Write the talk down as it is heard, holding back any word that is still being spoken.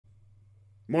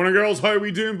Morning, girls. How are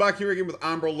we doing? Back here again with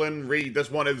Amberlynn Reed.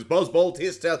 This one is Buzzball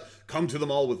Taste Test. Come to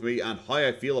them all with me and how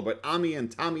I feel about Amy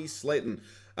and Tammy Slayton.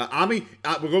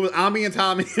 We'll go with Amy and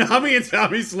Tammy. Amy and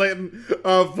Tammy Slayton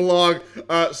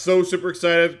vlog. So super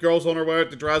excited. Girls on her way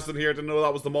out to Dresden here. Didn't know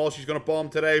that was the mall she's going to bomb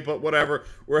today, but whatever.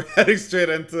 We're heading straight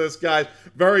into this, guys.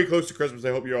 Very close to Christmas. I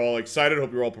hope you're all excited.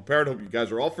 Hope you're all prepared. Hope you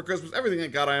guys are all for Christmas. Everything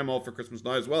like that, I am all for Christmas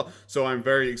now as well. So I'm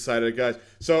very excited, guys.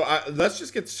 So let's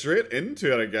just get straight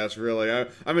into it, I guess, really.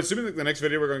 I'm assuming that the next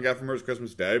video we're going to get from her is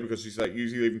Christmas Day because she's like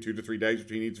usually leaving 2 to 3 days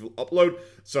between each upload.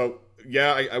 So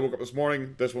yeah, I woke up this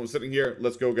morning. This one was sitting here.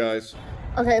 Let's go, guys.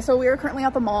 Okay, so we are currently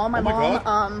at the mall. My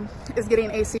mom is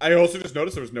getting AC. I also just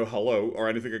noticed there was no hello or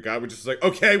anything like that. We just like,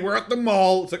 okay, we're at the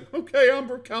mall. It's like, okay,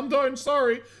 Amber, calm down.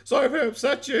 Sorry if I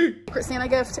upset you. Santa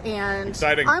gift, and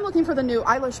exciting. I'm looking for the new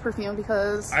Eilish perfume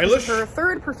because this is her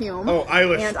third perfume. Oh,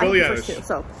 Eilish, and Billie I Eilish.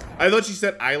 So I thought she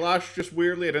said eyelash just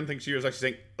weirdly. I didn't think she was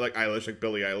actually saying like Eilish, like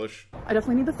Billie Eilish. I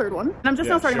definitely need the third one. And I'm just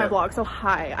now starting my vlog, so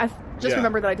hi. I just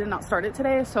remembered that I did not start it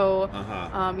today, so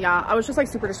yeah, I was just like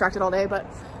super distracted all day, but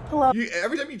hello.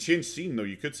 Every time you change scene though,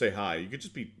 you could say hi. You could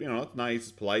just be, you know, it's nice,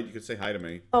 it's polite. You could say hi to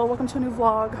me. Oh, welcome to a new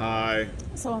vlog. Hi.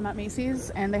 So I'm at Macy's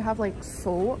and they have like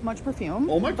so much perfume.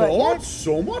 Oh my god,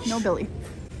 so much? No Billy.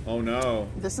 Oh no.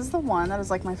 This is the one that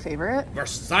is like my favorite.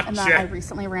 Versace. And that I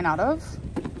recently ran out of.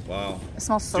 Wow. It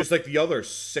smells so just like the other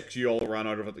 6 you all ran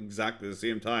out of at exactly the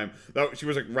same time. That she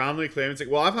was like randomly claiming, it's like,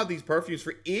 well, I've had these perfumes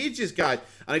for ages, guys,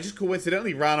 and I just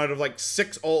coincidentally ran out of like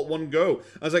 6 all at one go.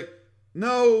 I was like,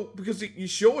 no, because you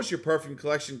show us your perfume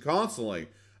collection constantly,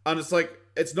 and it's like,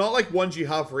 it's not like ones you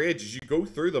have for ages. You go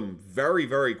through them very,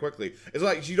 very quickly. It's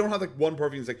like you don't have like one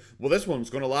perfume. It's like, well, this one's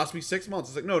going to last me 6 months.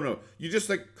 It's like, no. You just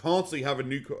like constantly have a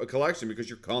new collection because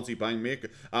you're constantly buying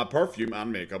makeup, perfume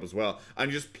and makeup as well, and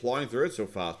you're just plowing through it so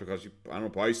fast because you, I don't know,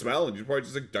 probably smell and you're probably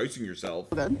just like dousing yourself.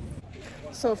 Good.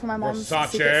 So for my mom's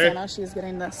Versace. Secret Santa, she's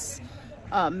getting this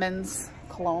men's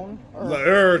cologne. Or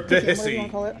whatever you want to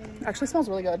call it. Actually smells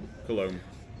really good. Cologne.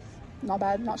 Not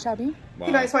bad, not shabby. Wow.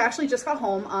 Hey guys, so I actually just got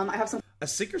home. I have some. A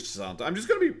Secret Santa. I'm just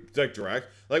gonna be like direct.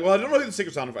 Like, well, I don't know who the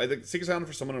Secret Santa. I think Secret Santa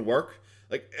for someone in work.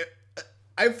 Like,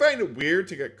 I find it weird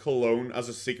to get cologne as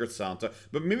a Secret Santa,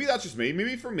 but maybe that's just me.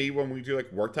 Maybe for me, when we do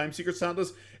like work time Secret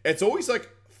Santas, it's always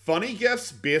like funny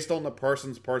gifts based on the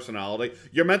person's personality.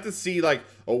 You're meant to see like,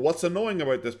 oh, what's annoying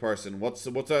about this person? What's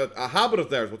a habit of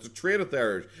theirs? What's a trait of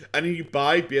theirs? And you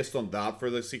buy based on that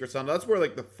for the Secret Santa. That's where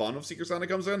like the fun of Secret Santa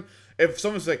comes in. If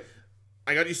someone's like,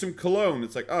 I got you some cologne,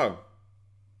 it's like, oh,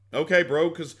 okay, bro,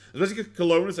 because especially because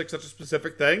cologne is like such a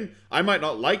specific thing. I might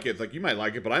not like it. Like, you might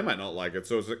like it, but I might not like it.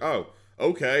 So it's like, oh,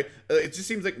 okay. It just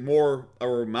seems like more a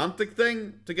romantic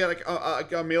thing to get like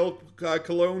a male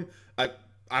cologne. I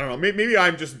don't know. Maybe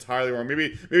I'm just entirely wrong.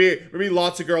 Maybe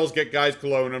lots of girls get guys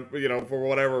cologne, and you know, for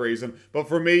whatever reason. But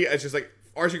for me, it's just like,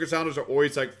 our Secret Santas are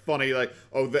always like funny, like,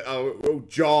 oh,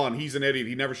 John, he's an idiot,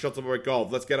 he never shuts up about golf,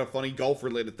 let's get a funny golf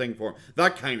related thing for him,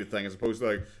 that kind of thing, as opposed to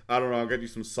like, I don't know, I'll get you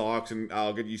some socks and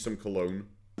I'll get you some cologne.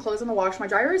 Clothes in the wash. My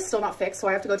dryer is still not fixed, so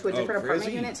I have to go to a different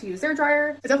apartment unit to use their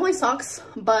dryer. It definitely sucks,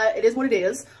 but it is what it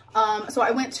is. So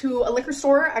I went to a liquor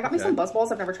store. I got me some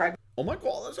Buzzballs I've never tried. Oh my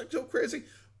god, that's like so crazy.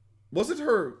 Was it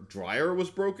her dryer was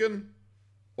broken?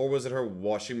 Or was it her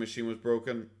washing machine was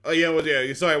broken? Oh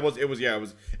yeah, sorry, it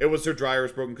was her dryer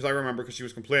was broken, because I remember, because she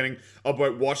was complaining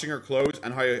about washing her clothes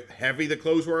and how heavy the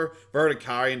clothes were for her to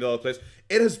carry into the place.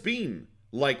 It has been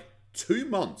like 2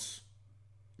 months.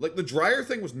 Like, the dryer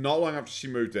thing was not long after she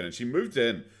moved in, and she moved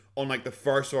in on like the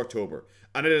 1st of October,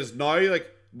 and it is now like,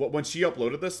 when she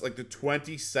uploaded this, like the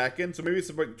 22nd, so maybe it's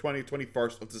about the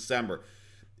 21st of December.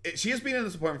 She has been in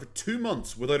this apartment for 2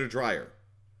 months without a dryer.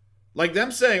 Like,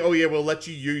 them saying, oh yeah, we'll let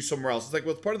you use somewhere else. It's like,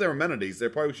 well, it's part of their amenities. They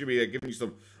probably should be giving you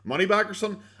some money back or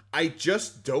something. I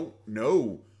just don't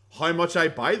know how much I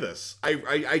buy this.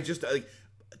 I just, like,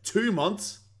 2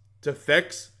 months to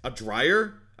fix a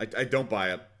dryer? I don't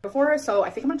buy it. Before, so I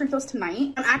think I'm gonna drink those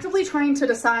tonight. I'm actively trying to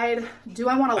decide, do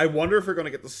I want to... I wonder if we're gonna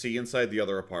get to see inside the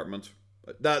other apartment.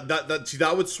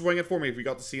 That would swing it for me if we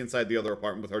got to see inside the other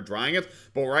apartment with her drying it.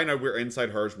 But right now we're inside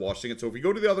hers washing it. So if we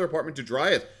go to the other apartment to dry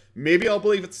it, maybe I'll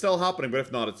believe it's still happening. But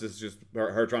if not, it's just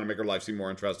her trying to make her life seem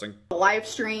more interesting. Live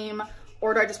stream,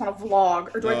 or do I just want to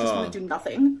vlog, or do I just want to do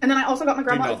nothing? And then I also got my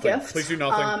grandma a gift. Please do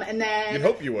nothing. And then you'd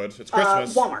hope you would. It's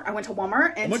Christmas. Walmart. I went to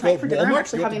Walmart, and tonight for dinner I'm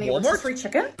actually having a rotisserie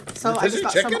chicken. So I just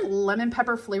got some lemon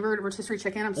pepper flavored rotisserie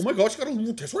chicken. Oh my gosh, you got a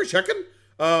rotisserie chicken?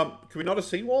 Can we not have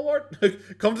seen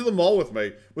Walmart? Come to the mall with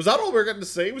me. Was that all we were getting to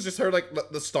see? Was just her like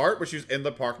the start where she was in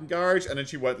the parking garage and then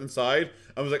she went inside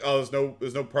and was like, oh,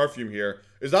 there's no perfume here.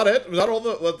 Is that it? Was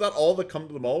that all that come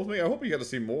to the mall with me? I hope you get to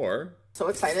see more. So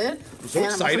excited. I'm so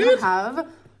excited. I'm also gonna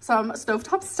have some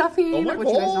stovetop stuffing, which you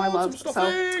guys know I love.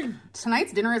 So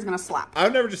tonight's dinner is gonna slap. I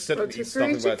would never just sit and eat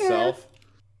stuffing by itself.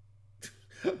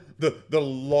 the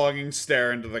longing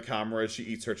stare into the camera as she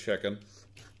eats her chicken.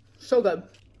 So good.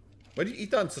 Why do you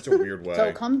eat that in such a weird way?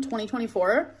 So come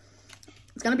 2024,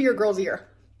 it's gonna be your girl's year.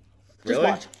 Just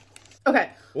watch.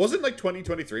 Okay. Wasn't like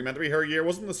 2023 meant to be her year?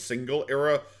 Wasn't the single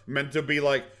era meant to be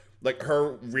like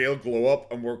her real glow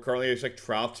up? And we're currently just like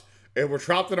trapped. We're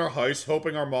trapped in our house,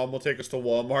 hoping our mom will take us to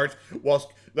Walmart, whilst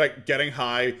like getting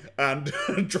high and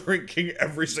drinking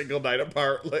every single night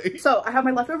apparently. So I have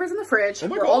my leftovers in the fridge.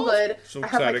 We're all good. So I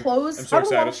have my clothes out of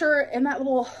the washer in that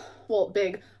little, well,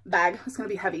 big bag. It's gonna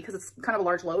be heavy because it's kind of a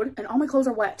large load, and all my clothes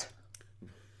are wet.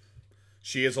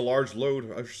 She is a large load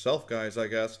herself, guys, I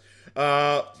guess.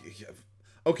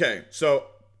 Okay, so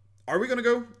are we gonna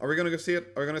go? Are we gonna go see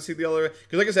it? Are we gonna see the other?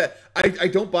 Because like I said, I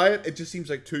don't buy it. It just seems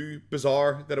like too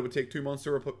bizarre that it would take 2 months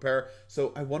to repair.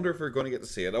 So I wonder if we're going to get to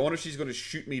see it. I wonder if she's going to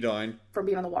shoot me down from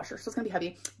being on the washer. So it's gonna be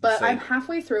heavy. But I'm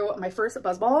halfway through my first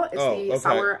buzzball. It's the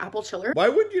sour apple chiller. Why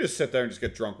wouldn't you just sit there and just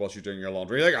get drunk while she's doing your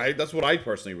laundry? Like that's what I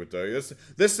personally would do.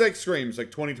 This like screams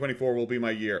like 2024 will be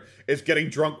my year. It's getting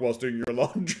drunk whilst doing your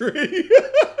laundry.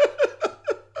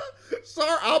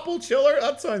 Sour apple chiller.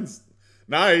 That sounds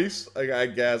nice. I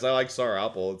guess I like sour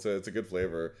apple. It's a good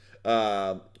flavor.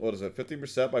 What is it?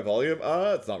 15% by volume?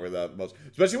 It's not really that much.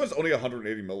 Especially when it's only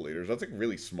 180 milliliters. That's like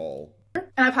really small. And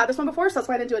I've had this one before, so that's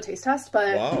why I didn't do a taste test.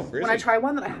 But when I try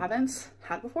one that I haven't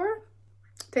had before,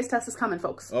 taste test is coming,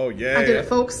 folks. Oh yeah. I did it,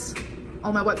 folks.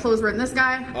 All my wet clothes were in this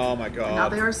guy. Oh my god. And now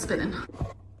they are spinning.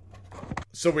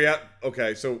 So we had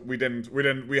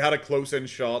we had a close-in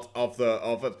shot of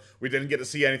it. We didn't get to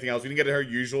see anything else. We didn't get her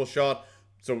usual shot.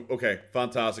 So okay,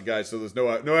 fantastic guys. So there's no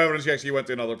evidence she actually went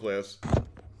to another place.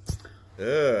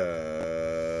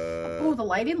 Oh, the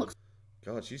lighting looks.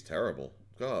 God, she's terrible.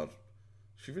 God,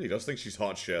 she really does think she's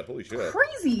hot shit. Holy shit.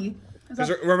 Crazy.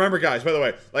 Remember, guys. By the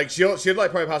way, like she'd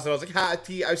like probably pass it. I was like, "Ha,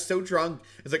 T, I was so drunk."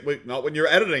 It's like, wait, not when you're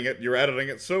editing it. You're editing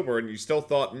it sober, and you still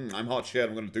thought, "I'm hot shit.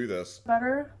 I'm gonna do this."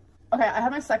 Better. Okay, I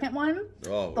have my second one.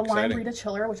 Oh, the lime Rita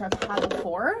chiller, which I've had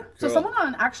before. Cool. So someone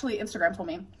on actually Instagram told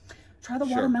me, try the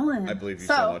watermelon. I believe you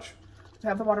so much. You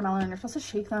have the watermelon, and you're supposed to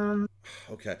shake them.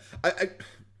 Okay,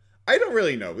 I don't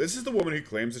really know. This is the woman who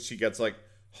claims that she gets like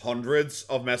hundreds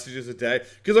of messages a day.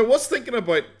 Because I was thinking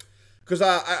about, because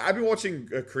I've been watching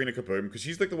Karina Kaboom, because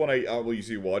she's like the one I will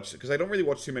usually watch. Because I don't really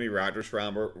watch too many reactors for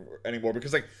Amber anymore.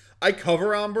 Because like I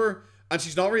cover Amber, and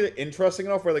she's not really interesting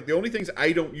enough. Where like the only things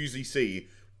I don't usually see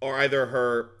are either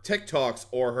her TikToks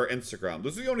or her Instagram.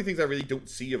 Those are the only things I really don't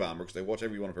see of Amber, because I watch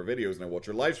every one of her videos and I watch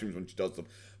her live streams when she does them.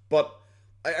 But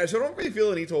so I don't really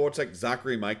feel the need to watch like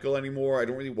Zachary Michael anymore. I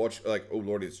don't really watch like Oh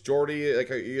Lordy It's Geordie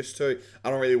like I used to. I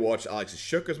don't really watch Alex's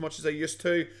Shook as much as I used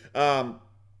to. So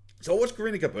I watch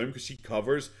Karina Kaboom because she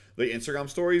covers the Instagram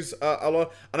stories a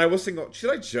lot. And I was thinking, should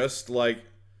I just like,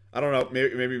 I don't know,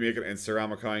 maybe make an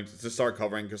Instagram account to start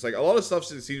covering, because like a lot of stuff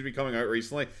that seems to be coming out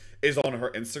recently is on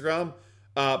her Instagram.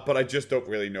 But I just don't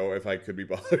really know if I could be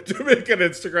bothered to make an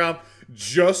Instagram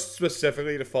just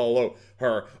specifically to follow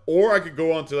her. Or I could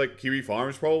go on to like Kiwi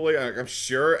Farms probably. I'm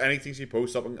sure anything she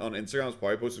posts up on Instagram is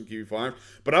probably posted on Kiwi Farms.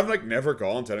 But I've like never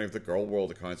gone to any of the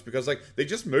Gorlworld accounts because like they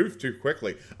just move too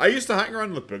quickly. I used to hang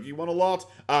around the Boogie one a lot.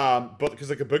 But because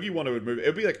like a Boogie one it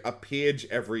would be like a page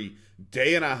every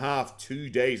day and a half, 2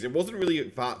 days. It wasn't really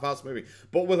fast moving.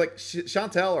 But with like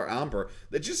Chantel or Amber,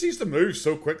 it just used to move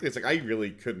so quickly. It's like I really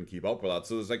couldn't keep up with that.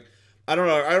 So there's like, I don't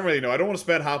know. I don't really know. I don't want to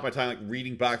spend half my time like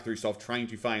reading back through stuff, trying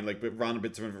to find like random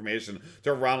bits of information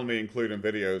to randomly include in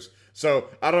videos. So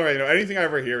I don't really know. Anything I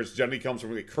ever hear is generally comes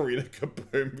from like Karina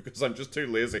Kaboom because I'm just too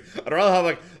lazy. I'd rather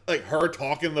have like her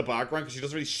talking in the background because she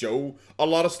doesn't really show a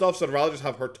lot of stuff. So I'd rather just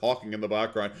have her talking in the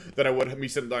background than I would me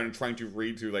sitting down and trying to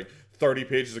read through like 30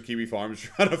 pages of Kiwi Farms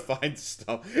trying to find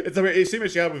stuff. It's the same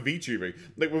as she had with VTubing.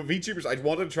 Like with VTubers, I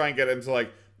wanted to try and get into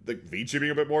like VTubing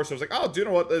a bit more. So I was like, oh, do you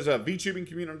know what? There's a VTubing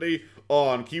community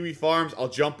on Kiwi Farms. I'll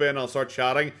jump in, I'll start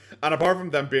chatting. And apart from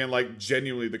them being like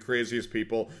genuinely the craziest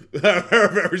people that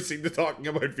I've ever seen to talking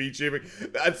about VTubing,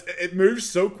 it moves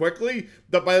so quickly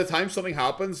that by the time something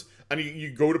happens and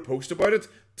you go to post about it,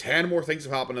 10 more things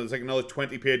have happened and it's like another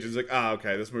 20 pages. Like,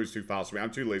 okay, this moves too fast for me. I'm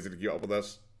too lazy to keep up with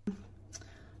this.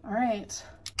 All right.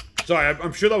 Sorry,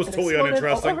 I'm sure that was totally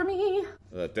uninteresting. All over me.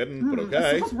 That didn't, but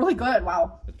okay. It smells really good.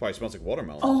 Wow. It probably smells like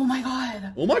watermelon. Oh my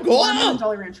god. Oh my god. Watermelon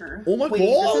Jolly Rancher. Oh my god.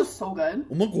 This is so good.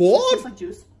 Oh my god. It tastes like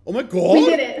juice. Oh my god. We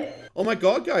did it. Oh my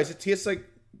god, guys. It tastes like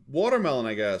watermelon,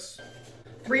 I guess.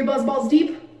 3 buzz balls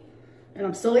deep, and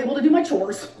I'm still able to do my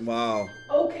chores. Wow.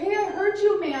 Okay, I heard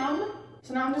you, ma'am.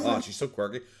 So now I'm just... Oh, she's so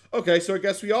quirky. Okay, so I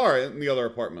guess we are in the other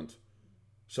apartment.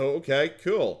 So, okay,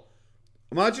 cool.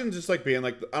 Imagine just like being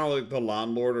like, I don't know, like the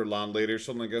landlord or landlady or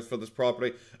something like this for this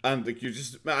property, and like you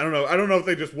just, I don't know if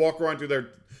they just walk around do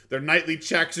their nightly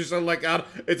checks or something like that.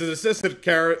 It's an assisted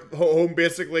care home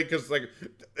basically, because like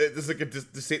it's like a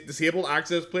disabled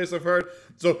access place, I've heard.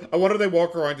 So I wonder if they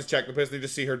walk around just check the place and they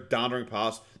just see her dandering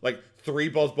past like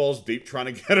 3 buzzballs deep trying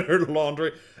to get her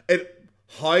laundry.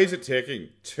 How is it taking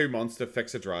 2 months to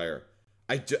fix a dryer?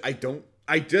 I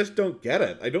just don't get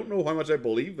it. I don't know how much I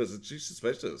believe this. It's just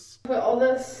suspicious. Put all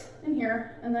this in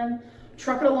here and then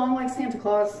truck it along like Santa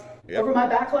Claus. Yep. Over my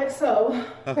back like so.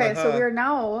 Okay, so we are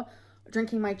now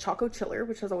drinking my Choco Chiller,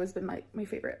 which has always been my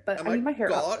favorite. But I need my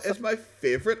hair up. It's my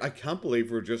favorite. I can't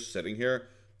believe we're just sitting here,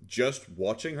 just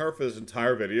watching her for this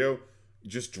entire video,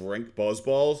 just drink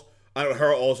buzzballs. And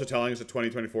her also telling us that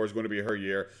 2024 is going to be her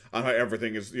year, and how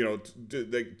everything is, you know,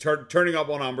 turning up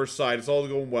on Amber's side. It's all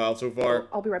going well so far.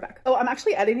 I'll be right back. Oh, I'm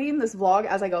actually editing this vlog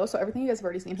as I go, so everything you guys have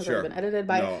already seen has already been edited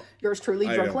by yours truly,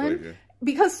 Drunklin.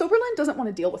 Because Soberlyn doesn't want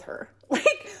to deal with her.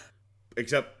 Like,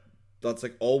 except that's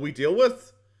like all we deal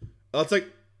with. That's like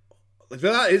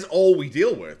that is all we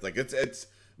deal with. Like it's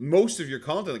most of your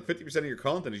content, like 50% of your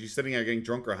content is you sitting there getting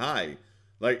drunk or high.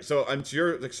 Like, so I'm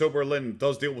sure like Soberlyn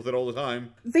does deal with it all the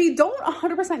time. They don't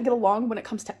 100% get along when it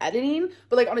comes to editing,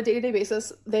 but like on a day-to-day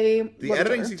basis, the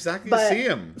editing's exactly the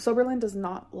same. Soberlyn does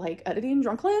not like editing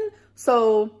Drunklin,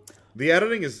 so the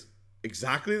editing is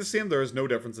exactly the same. There is no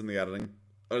difference in the editing.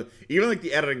 Even like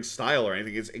the editing style or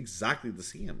anything is exactly the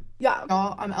same. Yeah.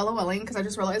 Y'all, I'm LOLing because I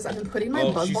just realized I've been putting my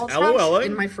buzzball trash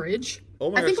in my fridge.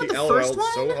 Oh my god, with the first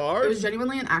one, so hard. It was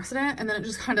genuinely an accident, and then it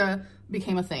just kind of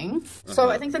became a thing. So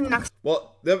I think the next...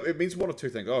 Well, it means one of two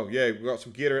things. Oh, yeah, we got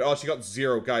some Gatorade. Oh, she got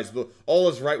 0, guys. All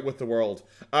is right with the world.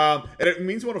 And it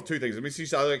means one of two things. It means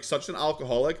she's like such an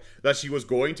alcoholic that she was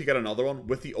going to get another one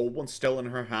with the old one still in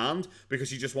her hand because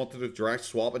she just wanted a direct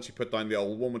swap and she put down the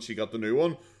old one when she got the new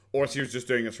one. Or she was just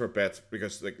doing this for a bit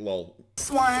because, like, lol. This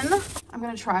one I'm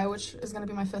going to try, which is going to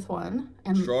be my 5th one.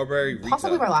 And Strawberry Rita.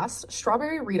 Possibly my last.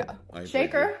 Strawberry Rita.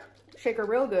 Shaker. Shaker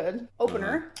real good.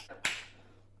 Opener.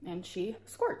 And she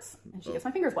squirts. And she gets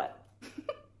my fingers wet.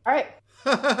 All right.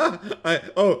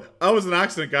 That was an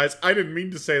accident, guys. I didn't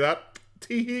mean to say that.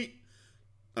 Tee-hee.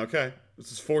 Okay.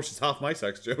 This is forces half my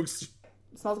sex jokes.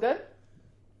 It smells good.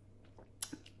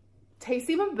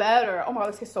 Tastes even better. Oh my god,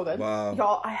 this tastes so good. Wow.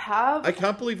 Y'all, I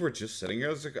can't believe we're just sitting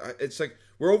here. It's like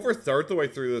we're over a third the way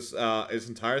through this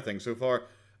entire thing so far.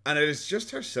 And it is just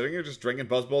her sitting here just drinking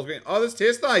buzzballs going, oh, this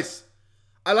tastes nice.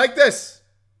 I like this.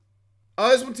 Oh,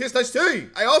 this one tastes nice too.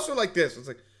 I also like this. It's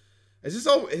like, is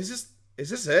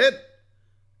this it?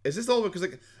 Is this all? Because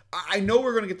like I know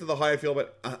we're gonna get to the how I feel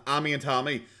about Amy and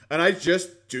Tommy, and I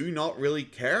just do not really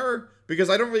care. Because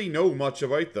I don't really know much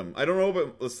about them. I don't know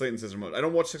about the Slayton Sisters. I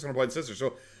don't watch 600 Pound Sisters.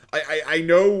 So I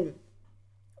know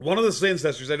one of the Slayton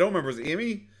Sisters, I don't remember, is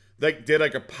Amy. Like did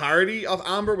like a parody of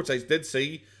Amber, which I did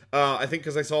see. I think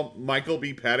because I saw Michael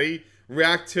B. Petty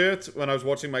react to it when I was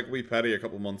watching Michael B. Petty a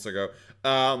couple months ago.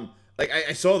 Like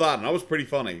I saw that and that was pretty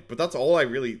funny. But that's all I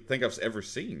really think I've ever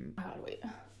seen. Oh, wait.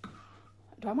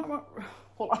 Do I want more?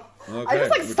 Hold on. Okay, I just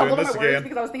like stumbled on my words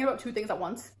because I was thinking about 2 things at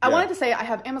once. I wanted to say I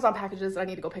have Amazon packages that I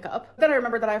need to go pick up. Then I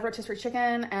remembered that I have rotisserie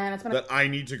chicken and it's been that I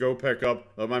need to go pick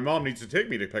up. That my mom needs to take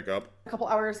me to pick up. A couple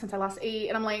hours since I last ate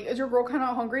and I'm like, is your girl kind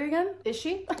of hungry again? Is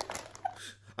she?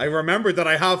 I remembered that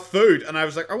I have food and I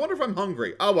was like, I wonder if I'm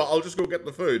hungry. Oh well, I'll just go get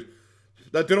the food.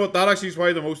 Do you know what? That actually is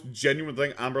probably the most genuine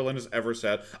thing Amberlynn has ever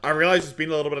said. I realize it's been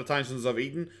a little bit of time since I've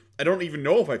eaten. I don't even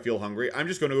know if I feel hungry. I'm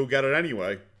just going to go get it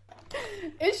anyway.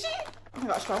 Is she? Oh my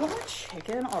gosh, do I want more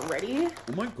chicken already?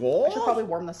 Oh my god. I should probably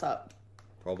warm this up.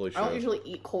 Probably should. I don't usually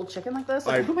eat cold chicken like this.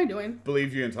 Like, what am I doing?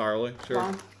 Believe you entirely. Sure.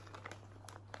 Wow.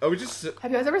 Oh, we just... Have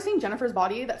you guys ever seen Jennifer's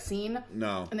Body, that scene?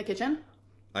 No. In the kitchen?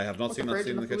 I have not seen that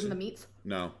scene in the kitchen. And the meats?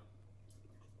 No.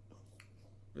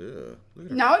 Ugh. Look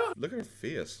at her, now I don't... Look at her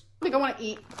face. I think I want to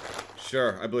eat.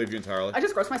 Sure, I believe you entirely. I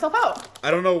just grossed myself out.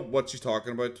 I don't know what she's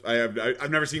talking about.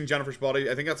 I've never seen Jennifer's Body.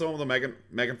 I think that's the one with the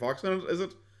Megan Fox in it, is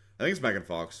it? I think it's Megan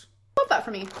Fox. Love that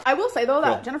for me. I will say though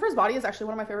that Jennifer's Body is actually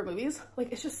one of my favorite movies.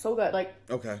 Like it's just so good. Like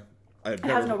okay, it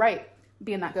has no right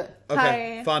being that good.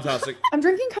 Okay, hi. Fantastic. I'm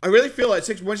drinking. I really feel like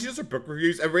when she does her book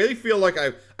reviews, I really feel like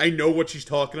I know what she's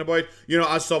talking about. You know,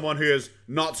 as someone who has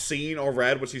not seen or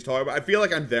read what she's talking about, I feel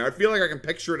like I'm there. I feel like I can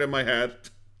picture it in my head.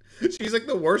 She's like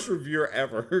the worst reviewer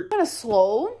ever. Kind of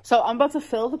slow. So I'm about to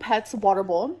fill the pet's water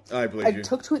bowl. I believe you. I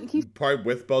took Twinkies. Probably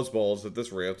with buzzballs at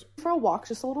this rate. For a walk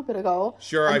just a little bit ago.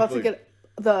 Sure, I'm about to get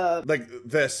the... Like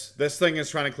this thing is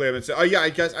trying to claim and say, oh yeah,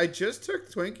 I guess I just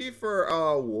took Twinkie for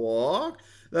a walk.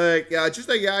 Like, I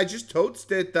just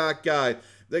toasted that guy.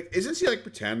 Like, isn't she like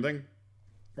pretending?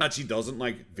 that she doesn't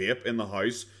like vape in the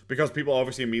house, because people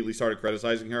obviously immediately started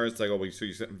criticizing her. It's like, oh, well, so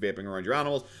you're sitting vaping around your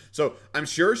animals. So I'm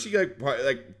sure she like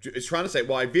is trying to say,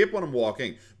 well, I vape when I'm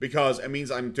walking because it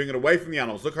means I'm doing it away from the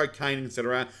animals. Look how kind and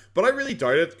considerate. But I really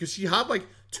doubt it, because she had like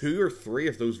 2 or 3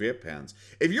 of those vape pens.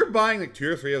 If you're buying like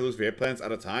 2 or 3 of those vape pens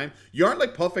at a time, you aren't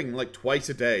like puffing like twice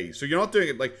a day. So you're not doing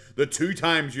it like the 2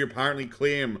 times you apparently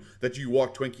claim that you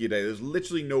walk Twinkie a day. There's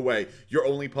literally no way you're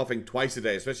only puffing twice a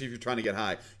day, especially if you're trying to get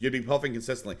high. You'd be puffing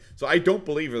consistently. So I don't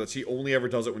believe her that she only ever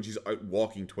does it when she's out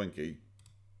walking Twinkie.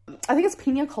 I think it's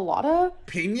pina colada.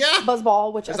 Pina?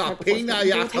 Buzzball, which is a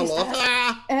pina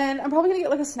colada. And I'm probably gonna get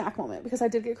like a snack moment, because I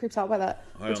did get creeped out by that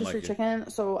rotisserie like chicken,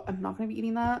 so I'm not gonna be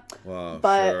eating that. Wow,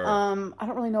 but sure. I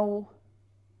don't really know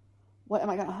what am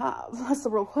I gonna have. That's the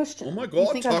real question. Oh my god,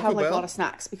 I think I have like a lot of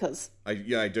snacks, because I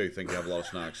do think you have a lot of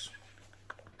snacks.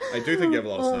 I do think you have a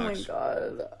lot of snacks. Oh my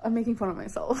god, I'm making fun of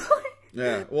myself.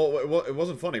 Yeah, well, it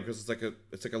wasn't funny because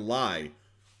it's like a lie.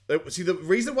 See, the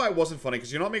reason why it wasn't funny,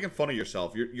 because you're not making fun of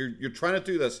yourself. You're trying to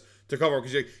do this to cover,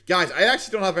 because you guys, I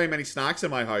actually don't have very many snacks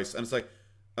in my house, and it's like,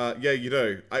 yeah, you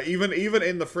do. Even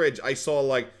in the fridge, I saw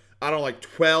like, I don't know, like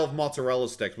 12 mozzarella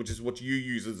sticks, which is what you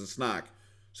use as a snack.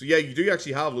 So yeah, you do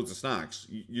actually have loads of snacks.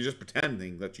 You're just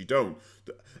pretending that you don't.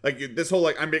 Like, this whole,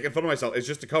 like, I'm making fun of myself is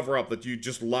just to cover up that you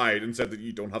just lied and said that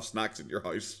you don't have snacks in your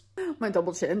house. My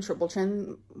double chin, triple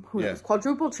chin, who knows?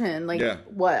 Quadruple chin, like,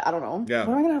 what? I don't know. Yeah.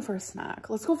 What am I gonna have for a snack?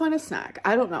 Let's go find a snack.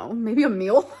 I don't know. Maybe a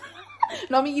meal?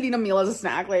 Not me eating a meal as a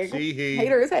snack. Like,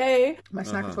 haters, hey. My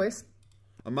snack of choice.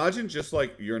 Imagine just,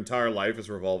 like, your entire life is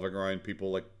revolving around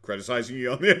people, like, criticizing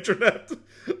you on the internet.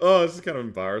 Oh, this is kind of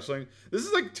embarrassing. This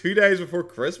is, like, 2 days before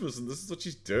Christmas, and this is what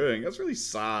she's doing. That's really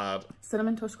sad.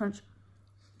 Cinnamon Toast Crunch.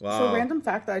 Wow. So, random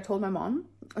fact that I told my mom,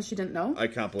 she didn't know. I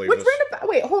can't believe Which this.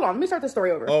 Wait, hold on. Let me start the story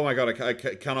over. Oh my god, I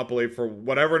cannot believe for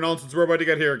whatever nonsense we're about to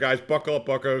get here, guys. Buckle up,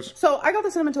 buckos. So, I got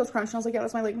the Cinnamon Toast Crunch, and I was like, yeah,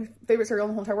 that's my favorite cereal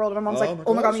in the whole entire world. And my mom's like,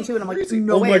 oh my god, me too. And I'm like,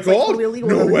 no way. It's like totally illegal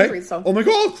in other countries. So. Oh my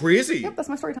god, crazy. Yep, that's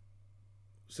my story time.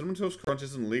 Cinnamon Toast Crunch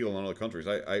isn't legal in other countries.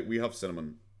 We have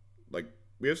cinnamon, like,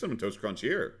 we have Cinnamon Toast Crunch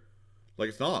here. Like,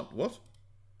 it's not. What?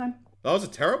 That was a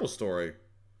terrible story.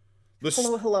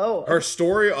 Hello. Her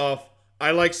story of,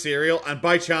 I like cereal, and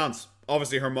by chance,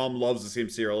 obviously her mom loves the same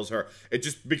cereal as her. It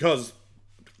just, because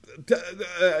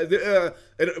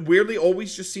it weirdly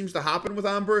always just seems to happen with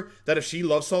Amber, that if she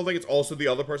loves something, it's also the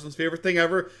other person's favorite thing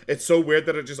ever. It's so weird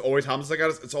that it just always happens like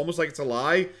that. It's almost like it's a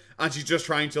lie, and she's just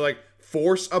trying to, like,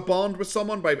 force a bond with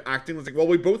someone by acting like, well,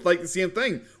 we both like the same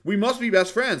thing. We must be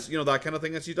best friends. You know, that kind of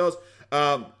thing that she does.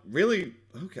 Really?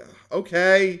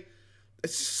 Okay.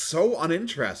 It's so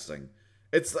uninteresting.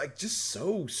 It's, like, just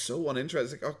so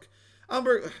uninteresting. Like, okay,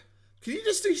 Amber, can you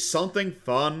just do something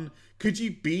fun? Could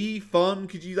you be fun?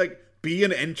 Could you, like, be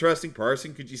an interesting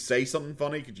person? Could you say something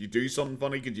funny? Could you do something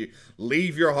funny? Could you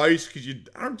leave your house? Could you,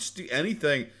 I don't just do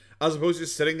anything, as opposed to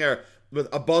just sitting there with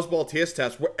a Buzzball taste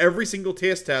test where every single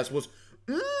taste test was,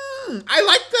 I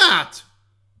like that.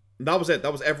 And that was it.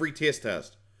 That was every taste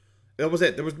test. That was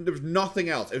it. There was nothing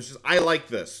else. It was just, I like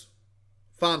this.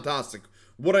 Fantastic.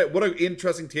 What an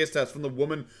interesting taste test from the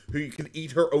woman who can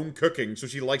eat her own cooking, so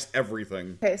she likes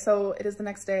everything. Okay, so it is the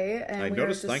next day, and I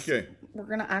noticed. Thank you. We're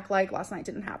gonna act like last night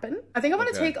didn't happen. I think I'm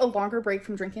gonna take a longer break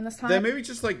from drinking this time. Then maybe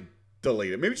just, like,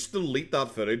 delete it. Maybe just delete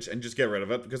that footage and just get rid of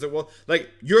it, because it was, like,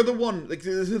 you're the one, like,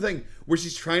 this is the thing where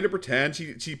she's trying to pretend.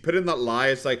 She put in that lie.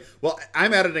 It's like, well,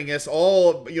 I'm editing this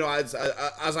all, you know, as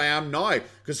I am now,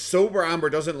 because sober Amber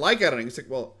doesn't like editing. It's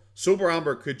like, well, sober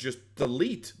Amber could just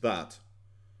delete that.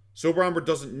 Sober Amber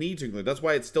doesn't need to include. That's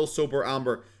why it's still Sober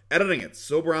Amber editing it.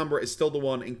 Sober Amber is still the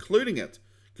one including it,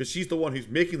 because she's the one who's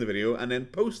making the video and then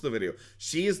posts the video.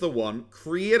 She is the one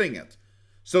creating it.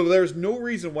 So there's no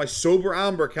reason why Sober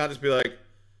Amber can't just be like,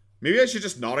 maybe I should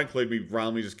just not include me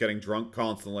randomly just getting drunk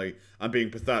constantly and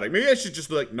being pathetic. Maybe I should just,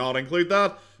 like, not include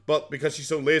that. But because she's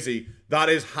so lazy, that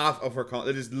is half of her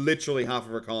content. It is literally half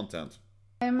of her content.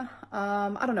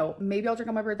 I don't know. Maybe I'll drink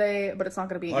on my birthday, but it's not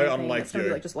gonna be anything. It's gonna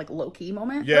be like just like low key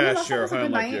moment. Yeah, sure. It was a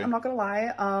good night. I'm not gonna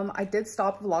lie. I did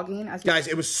stop vlogging. Guys,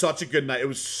 it was such a good night. It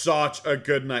was such a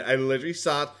good night. I literally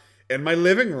sat in my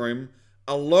living room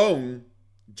alone,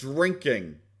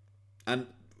 drinking and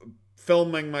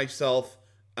filming myself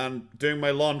and doing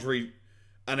my laundry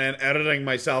and then editing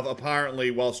myself apparently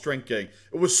whilst drinking.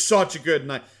 It was such a good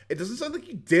night. It doesn't sound like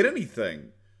you did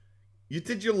anything. You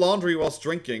did your laundry whilst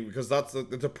drinking, because that's the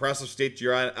depressive state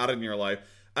you're at in your life.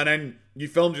 And then you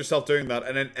filmed yourself doing that,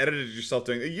 and then edited yourself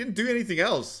doing it. You didn't do anything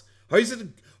else. Who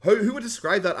would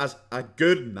describe that as a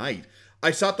good night?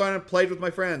 I sat down and played with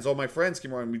my friends. All my friends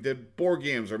came around. We did board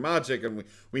games or Magic, and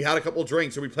we had a couple of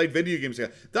drinks, or we played video games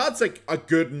together. That's like a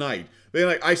good night. Then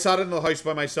like I sat in the house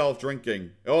by myself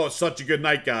drinking. Oh, it's such a good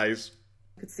night, guys.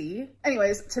 Could see.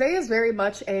 Anyways, today is very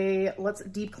much a let's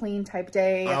deep clean type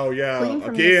day. Oh yeah,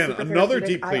 again another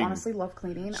deep clean. I honestly love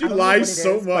cleaning. She lies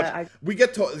so much. We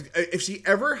get told if she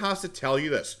ever has to tell you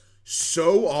this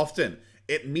so often,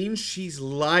 it means she's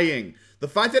lying. The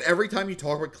fact that every time you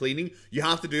talk about cleaning, you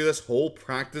have to do this whole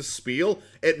practice spiel,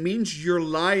 it means you're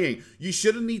lying. You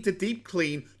shouldn't need to deep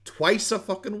clean twice a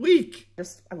fucking week.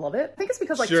 I love it. I think it's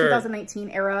because like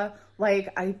 2018 era,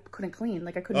 like I couldn't clean.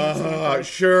 Like I couldn't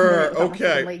sure,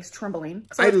 okay. My legs trembling.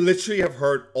 So I literally have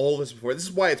heard all this before. This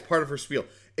is why it's part of her spiel.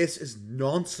 It's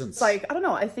nonsense. Like, I don't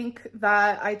know. I think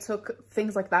that I took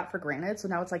things like that for granted. So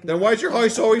now it's like... Then why is your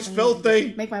house always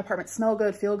filthy? Make my apartment smell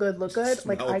good, feel good, look good.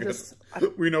 Like,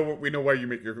 we know why you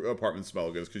make your apartment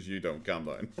smell good, because you don't. Calm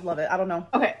down. I love it. I don't know.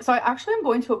 Okay, so I actually am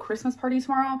going to a Christmas party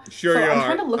tomorrow. Sure you are. I'm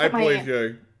trying to look at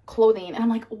my clothing. And I'm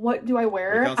like, what do I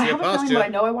wear? I have a feeling what I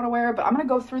know I want to wear, but I'm going to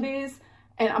go through these.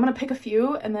 And I'm going to pick a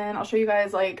few. And then I'll show you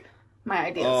guys, like, my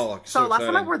ideas. Oh, so last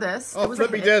time I wore this. Oh, it was a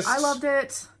hit. I loved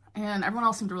it. And everyone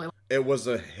else seemed to really like it. It was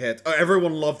a hit. Oh,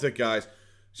 everyone loved it, guys.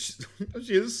 She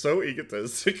is so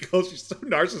egotistical. She's so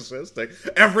narcissistic.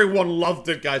 Everyone loved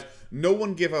it, guys. No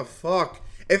one gave a fuck.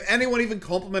 If anyone even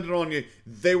complimented on you,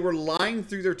 they were lying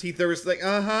through their teeth. They were like,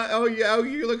 oh yeah, oh,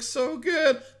 you look so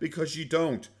good. Because you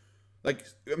don't. Like,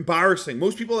 embarrassing.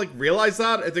 Most people, like, realize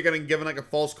that if they're getting given, like, a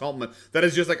false compliment. That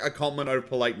is just, like, a compliment out of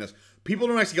politeness. People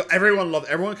don't actually go,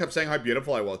 everyone kept saying how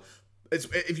beautiful I was.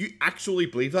 If you actually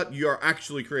believe that, you are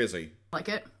actually crazy. Like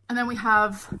it. And then we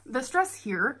have this dress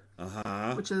here,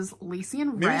 which is lacy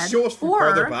and red. Maybe show us from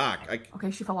further back.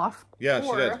 Okay, she fell off. Yeah,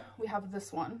 she did. We have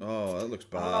this one. Oh, that looks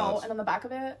bad. Oh, and on the back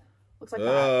of it, looks like that.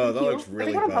 Oh, that looks really bad. I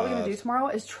think what I'm probably going to do tomorrow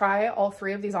is try all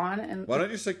 3 of these on. And why don't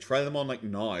you just, like, try them on, like,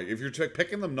 now? If you're like,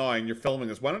 picking them now and you're filming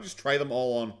this, why don't you just try them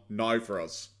all on now for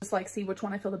us? Just, like, see which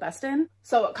one I feel the best in.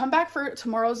 So, come back for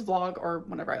tomorrow's vlog or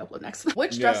whenever I upload next.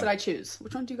 Which dress did I choose?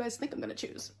 Which one do you guys think I'm going to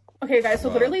choose? Okay, guys, so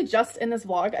literally just in this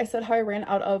vlog, I said how I ran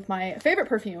out of my favorite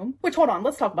perfume. Which, hold on,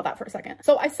 let's talk about that for a second.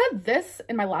 So I said this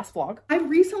in my last vlog. I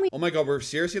recently... Oh my god, we're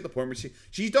seriously at the point where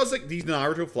she does, like, these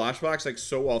Naruto flashbacks, like,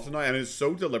 so often now, and it's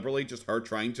so deliberately just her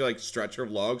trying to, like, stretch her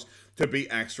vlogs to be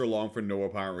extra long for no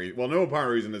apparent reason. Well, no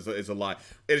apparent reason is a lie.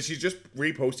 She's just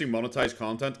reposting monetized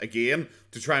content again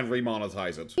to try and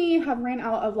remonetize it. We have ran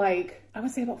out of, like, I would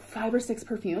say about 5 or 6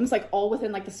 perfumes, like, all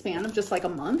within, like, the span of just, like, a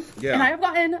month. Yeah. And I have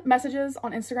gotten messages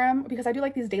on Instagram because I do,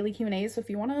 like, these daily Q&As. So if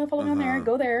you want to follow me on there,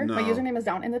 go there. My username is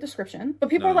down in the description. But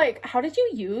people are like, how did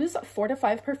you use 4 to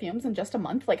 5 perfumes in just a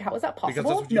month? Like, how is that possible?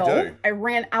 Because that's what you do. I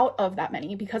ran out of that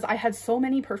many because I had so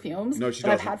many perfumes that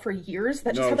I've had for years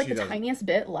that just had, like, the tiniest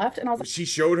bit left. And I was like... She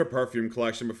showed her perfume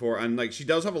collection before, and, like, she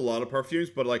does have a lot of perfumes,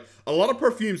 but, like, a lot of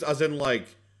perfumes as in, like,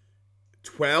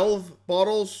 12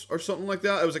 bottles or something like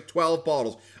that. It was like 12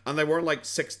 bottles, and they weren't like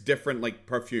 6 different, like,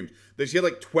 perfumes. She had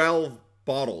like 12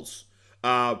 bottles,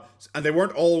 and they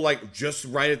weren't all, like, just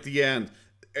right at the end.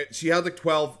 She had like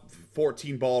 12,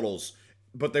 14 bottles,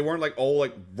 but they weren't, like, all,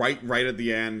 like, right at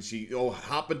the end. She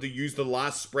happened to use the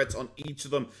last spritz on each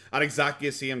of them at exactly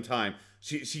the same time.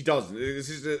 She doesn't. This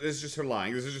is just her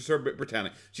lying. This is just her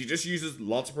pretending. She just uses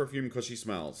lots of perfume because she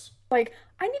smells. Like,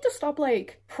 I need to stop,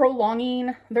 like,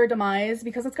 prolonging their demise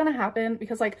because it's gonna happen.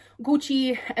 Because, like,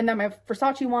 Gucci and then my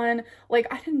Versace one, like,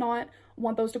 I did not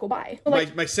want those to go by. But,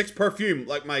 like, my 6 perfume,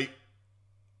 like my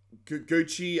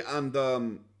Gucci and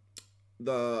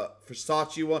the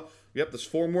Versace one. Yep, there's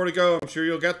 4 more to go. I'm sure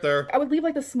you'll get there. I would leave,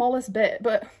 like, the smallest bit,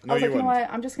 but I was like, you know what?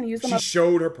 I'm just gonna use them. She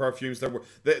showed her perfumes.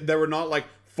 There were not, like,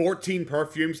 14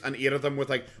 perfumes and 8 of them with,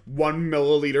 like, 1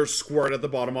 milliliter squirt at the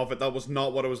bottom of it. That was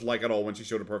not what it was like at all when she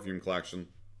showed her perfume collection.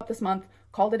 This month,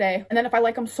 call it a day. And then if I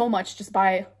like them so much, just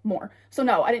buy more. So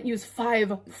no, I didn't use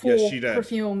 5 full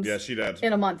perfumes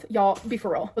in a month. Y'all, be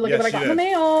for real. But look at what I got in the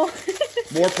mail.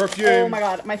 More perfume. Oh my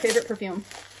god, my favorite perfume.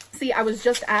 See, I was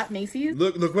just at Macy's.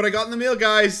 Look what I got in the mail,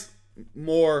 guys.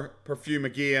 More perfume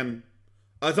again.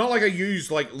 It's not like I use,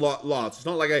 like, lots. It's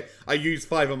not like I use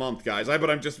 5 a month, guys. But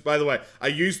I'm just, by the way, I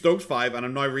used those 5 and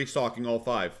I'm now restocking all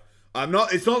 5.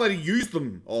 It's not that I use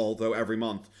them all, though, every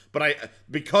month. But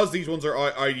because these ones are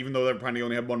out, even though they're apparently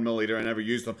only have 1 milliliter, I never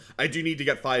use them. I do need to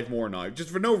get 5 more now.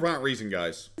 Just for no reason,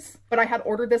 guys. But I had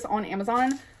ordered this on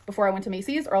Amazon before I went to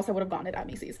Macy's, or else I would have gotten it at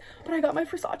Macy's. But I got my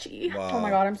Versace. Wow. Oh my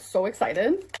god, I'm so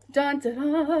excited. Dun, dun,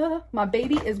 dun. My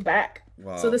baby is back.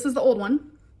 Wow. So this is the old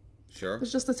one. Sure.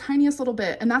 There's just the tiniest little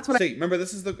bit, and that's what remember,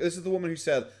 this is the woman who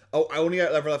said, "Oh, I only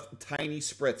ever left tiny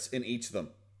spritz in each of them."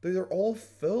 They're all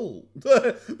full.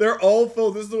 They're all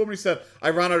full. This is the one who said, I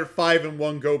ran out of 5 in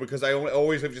one go because I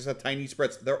always have just a tiny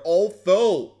spritz. They're all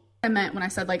full. I meant when I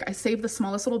said, like, I saved the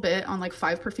smallest little bit on, like,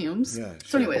 5 perfumes. Yeah, sure.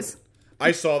 So anyways.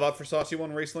 I saw that Versace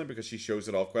one recently because she shows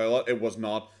it off quite a lot. It was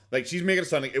not, like, she's making it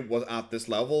sound like it was at this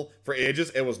level. For ages,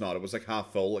 it was not. It was, like,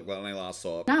 half full, like, when I last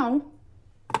saw it. Now,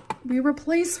 we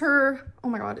replace her. Oh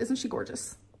my god, isn't she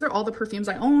gorgeous? They're all the perfumes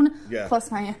I own, plus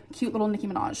my cute little Nicki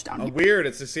Minaj down here. Weird,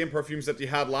 it's the same perfumes that you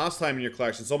had last time in your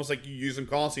collection. It's almost like you use them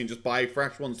constantly and just buy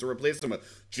fresh ones to replace them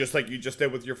with. Just like you just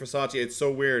did with your Versace. It's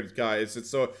so weird, guys. It's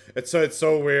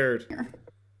so weird. Here.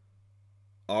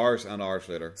 Hours and hours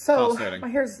later. So, my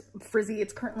hair's frizzy.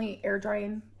 It's currently air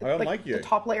drying. I don't like you. The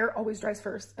top layer always dries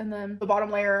first, and then the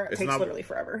bottom layer takes literally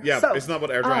forever. Yeah, so, it's not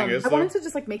what air drying is, I wanted to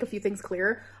just, like, make a few things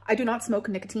clear. I do not smoke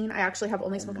nicotine. I actually have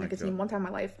only smoked nicotine one time in my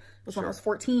life. It was when I was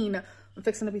 14. I'm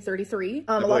fixing to be 33.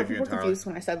 A lot of people were confused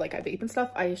when I said, like, I vape and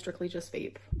stuff. I strictly just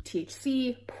vape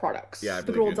THC products. Yeah,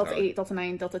 the good old Delta 8, Delta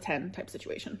 9, Delta 10 type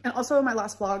situation. And also, my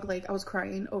last vlog, like, I was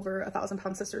crying over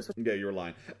 1,000-pound sisters. Yeah, you were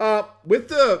lying. With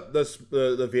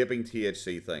the vaping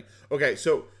THC thing. Okay,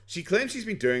 so she claims she's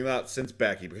been doing that since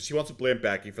Becky because she wants to blame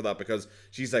Becky for that because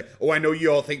she's like, oh, I know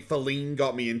you all think Feline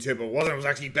got me into it, but it was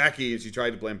actually Becky, and she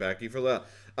tried to blame Becky for that.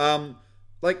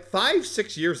 Like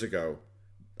 5-6 years ago.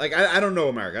 Like, I don't know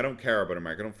America. I don't care about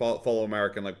America. I don't follow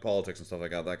American, like, politics and stuff like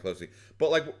that closely.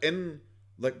 But, like, in,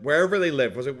 like, wherever they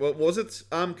live, was it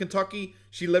Kentucky?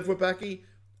 She lived with Becky?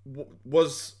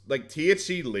 Was, like,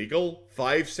 THC legal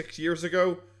 5-6 years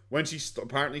ago when she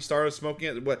apparently started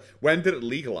smoking it? When did it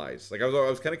legalize? Like, I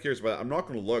was kind of curious about that. I'm not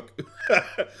going to look.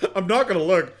 I'm not going to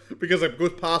look because it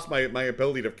goes past my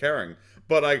ability of caring.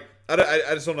 But I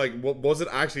just don't like, was it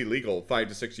actually legal 5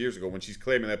 to 6 years ago when she's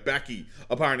claiming that Becky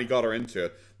apparently got her into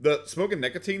it? The smoking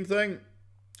nicotine thing,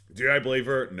 do I believe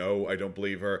her? No, I don't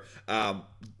believe her.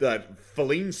 That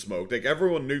Feline smoked, like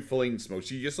everyone knew Feline smoked.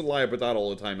 She used to lie about that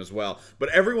all the time as well. But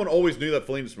everyone always knew that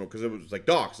Feline smoked because it was like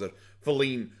docs, that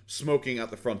Feline smoking at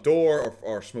the front door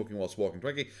or smoking whilst walking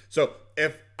Twinkie. So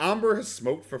if Amber has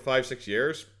smoked for 5-6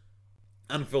 years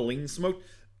and Feline smoked,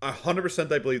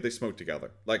 100% I believe they smoked together.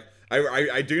 Like,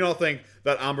 I do not think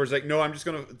that Amber's like, no, I'm just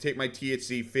going to take my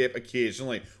THC vape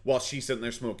occasionally while she's sitting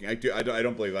there smoking. I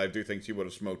don't believe that. I do think she would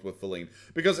have smoked with Feline.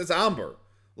 Because it's Amber.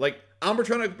 Like, Amber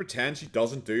trying to pretend she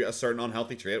doesn't do a certain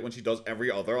unhealthy trait when she does every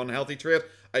other unhealthy trait.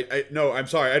 No, I'm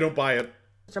sorry, I don't buy it.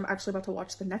 I'm actually about to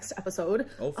watch the next episode.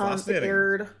 Oh, fascinating. It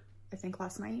aired, I think,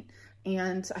 last night.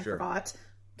 And I forgot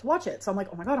to watch it. So I'm like,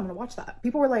 oh my god, I'm gonna watch that.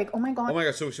 People were like, oh my god. Oh my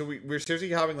god, so we're seriously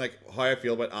having like how I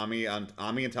feel about Ami and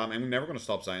Tammy, and I'm never gonna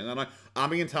stop saying that now.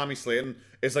 Ami and Tammy Slayton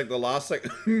is like the last like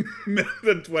minute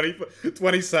and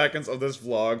 20 seconds of this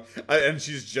vlog, and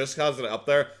she's just has it up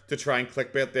there to try and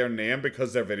clickbait their name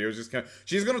because their videos just kind of,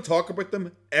 she's gonna talk about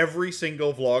them every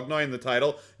single vlog now in the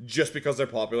title just because they're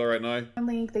popular right now.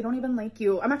 Like, they don't even like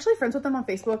you. I'm actually friends with them on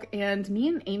Facebook, and me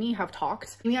and Amy have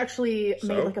talked. Amy actually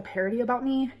made like a parody about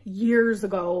me years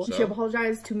ago. She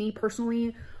apologized to me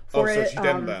personally for it. So she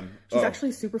didn't then. She's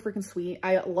actually super freaking sweet.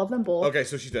 I love them both. Okay,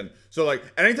 so she didn't. So like,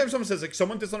 anytime someone says like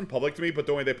someone did something public to me, but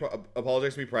the way they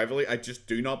apologize to me privately, I just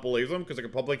do not believe them because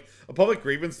like a public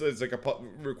grievance is like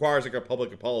requires like a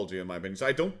public apology in my opinion. So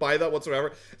I don't buy that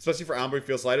whatsoever, especially for Amber who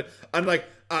feels slighted. And like,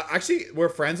 actually, we're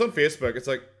friends on Facebook. It's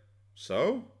like,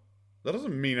 so. That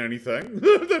doesn't mean anything.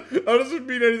 That doesn't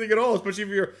mean anything at all, especially if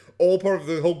you're all part of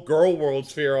the whole Gorlworld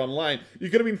sphere online.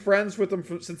 You could have been friends with them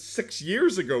since 6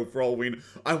 years ago, for all we know.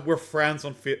 And we're friends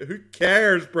on Facebook. Who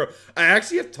cares, bro? I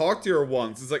actually have talked to her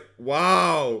once. It's like,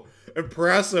 wow,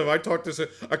 impressive. I talked to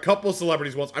a couple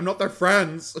celebrities once. I'm not their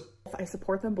friends. I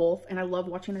support them both, and I love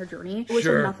watching their journey. I wish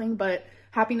them nothing but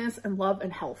happiness and love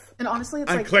and health. And honestly,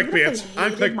 it's like, clickbait.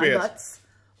 I'm clickbait.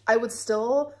 I would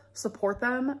still support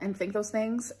them and think those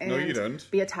things and no, you don't.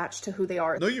 Be attached to who they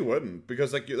are. No, you wouldn't,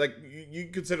 because like you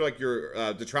consider like your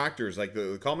detractors, like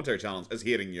the commentary channels, as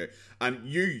hating you, and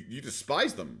you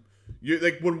despise them. You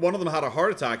like when one of them had a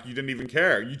heart attack, you didn't even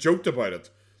care. You joked about it.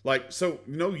 Like, so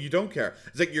no, you don't care.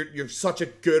 It's like you're such a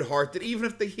good heart that even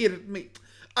if they hated me,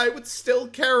 I would still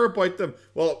care about them.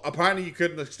 Well, apparently you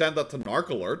couldn't extend that to Narc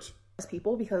Alert.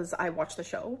 People because I watch the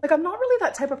show. Like, I'm not really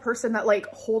that type of person that like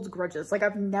holds grudges. Like,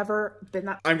 I've never been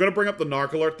that. I'm gonna bring up the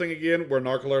Narc Alert thing again, where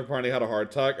Narc Alert apparently had a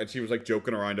heart attack and she was like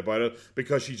joking around about it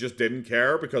because she just didn't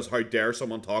care, because how dare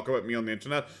someone talk about me on the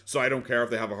internet, so I don't care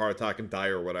if they have a heart attack and die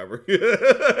or whatever.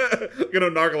 You know,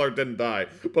 Narc Alert didn't die,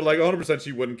 but like 100%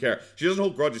 she wouldn't care. She doesn't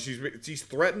hold grudges. She's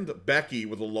threatened Becky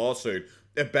with a lawsuit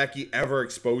if Becky ever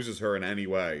exposes her in any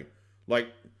way. Like,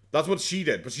 That's what she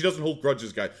did, but she doesn't hold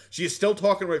grudges, guys. She is still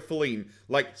talking about Feline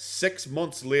like 6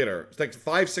 months later. It's like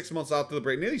 5-6 months after the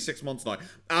break, nearly 6 months now,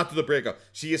 after the breakup.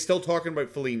 She is still talking about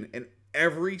Feline in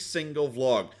every single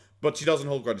vlog, but she doesn't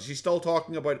hold grudges. She's still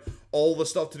talking about all the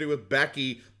stuff to do with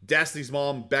Becky, Destiny's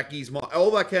mom, Becky's mom,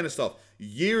 all that kind of stuff.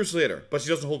 Years later, but she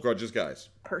doesn't hold grudges, guys.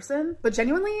 Person, but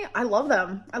genuinely, I love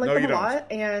them. I like them a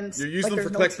lot, and you're using them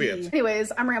for clickbait.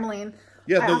 Anyways, I'm rambling.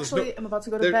 Yeah, I actually am about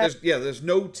to go to bed. There's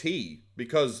no tea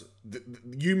because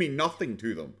you mean nothing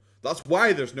to them. That's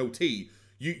why there's no tea.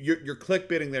 You're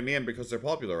clickbaiting their name because they're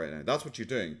popular right now. That's what you're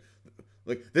doing.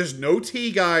 Like, there's no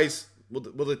tea, guys. Well,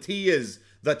 the tea is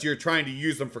that you're trying to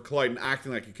use them for clout and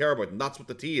acting like you care about them. That's what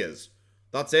the tea is.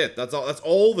 That's it. That's all. That's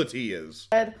all the tea is.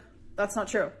 That's not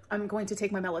true. I'm going to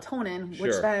take my melatonin,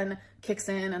 which then kicks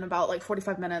in about like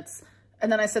 45 minutes.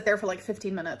 And then I sit there for like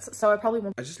 15 minutes. So I probably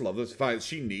won't. I just love this fact.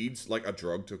 She needs like a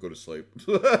drug to go to sleep.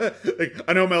 Like,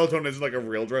 I know melatonin isn't like a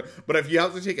real drug, but if you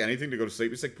have to take anything to go to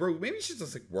sleep, it's like, bro, maybe you should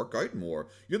just like work out more.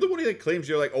 You're the one who like claims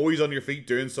you're like always on your feet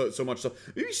doing so much stuff.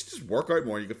 Maybe you should just work out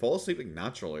more. You could fall asleep like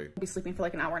naturally. I'll be sleeping for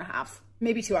like an hour and a half,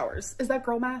 maybe 2 hours. Is that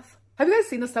girl math? Have you guys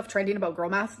seen the stuff trending about girl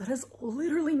math? That is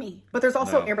literally me. But there's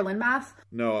also Amberlynn math.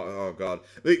 No, oh god.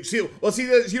 See, you know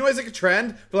it's like a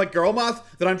trend for like girl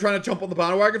math that I'm trying to jump on the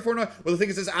bandwagon for now? Well, the thing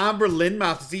is, this Amberlynn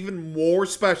math is even more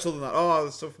special than that. Oh,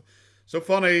 that's so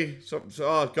funny. So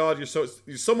oh god, you're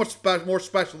so much more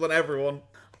special than everyone.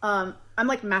 I'm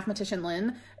like mathematician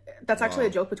Lynn. That's actually a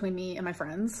joke between me and my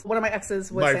friends. One of my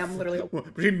exes would say I'm literally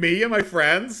between me and my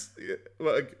friends.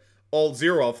 Like, all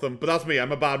 0 of them, but that's me.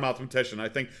 I'm a bad mathematician. I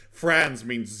think friends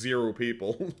means 0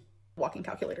 people. Walking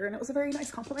calculator, and it was a very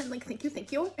nice compliment. Like, thank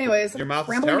you. Anyways, your math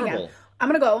is terrible. Again. I'm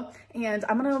gonna go, and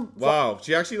I'm gonna. Wow,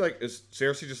 she actually like is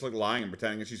seriously just like lying and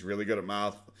pretending that she's really good at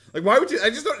math. Like, why would you? I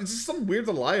just don't. It's just something weird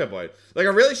to lie about. Like,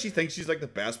 she thinks she's like the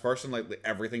best person, like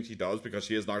everything she does because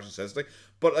she is narcissistic.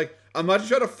 But like, imagine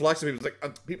trying to flex at people. It's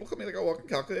like people call me like a walking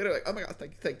calculator. Like, oh my god,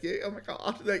 thank you. Oh my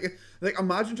god, like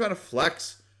imagine trying to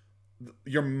flex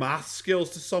your math skills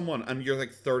to someone and you're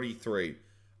like 33.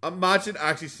 Imagine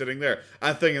actually sitting there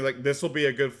and thinking like, this will be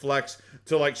a good flex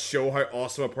to like show how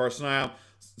awesome a person I am.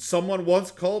 Someone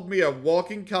once called me a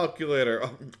walking calculator.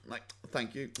 Oh, like,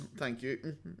 thank you.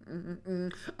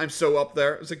 I'm so up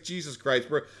there. It's like, Jesus Christ,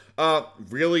 we're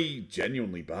really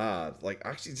genuinely bad. Like,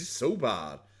 actually just so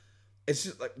bad. It's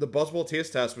just like the Buzzball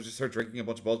taste test was just her drinking a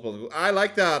bunch of Buzzballs and go, I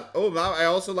like that. Oh, I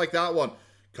also like that one.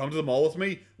 Come to the mall with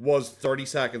me was 30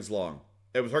 seconds long.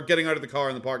 It was her getting out of the car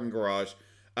in the parking garage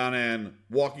and then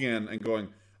walking in and going,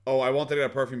 oh, I wanted to get a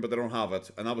perfume, but they don't have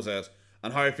it. And that was it.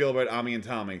 And how I feel about Amy and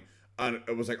Tammy. And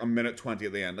it was like a minute 20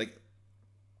 at the end. Like,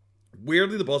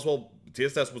 weirdly, the Buzzball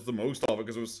taste test was the most of it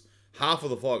because it was half of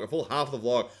the vlog. A full half of the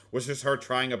vlog was just her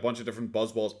trying a bunch of different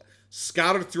Buzzballs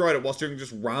scattered throughout it whilst doing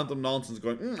just random nonsense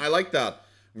going, I like that.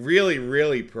 Really,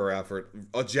 really poor effort.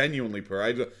 Genuinely poor.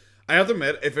 I have to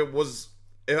admit, if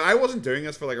I wasn't doing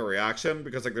this for like a reaction,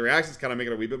 because like the reactions kind of make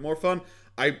it a wee bit more fun,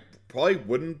 I probably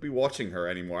wouldn't be watching her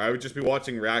anymore. I would just be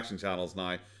watching reaction channels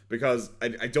now, because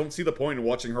I don't see the point in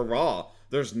watching her raw.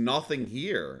 There's nothing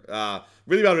here.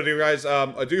 Really bad to do, guys.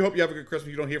 I do hope you have a good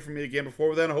Christmas. You don't hear from me again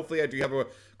before then. Hopefully I do have a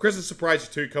Christmas surprise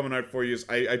or 2 coming out for you.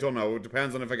 I don't know. It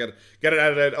depends on if I get it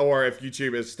edited or if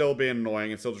YouTube is still being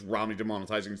annoying and still just randomly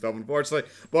demonetizing stuff, unfortunately.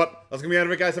 But that's going to be the end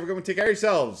of it, guys. Have a good one. Take care of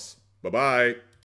yourselves. Bye-bye.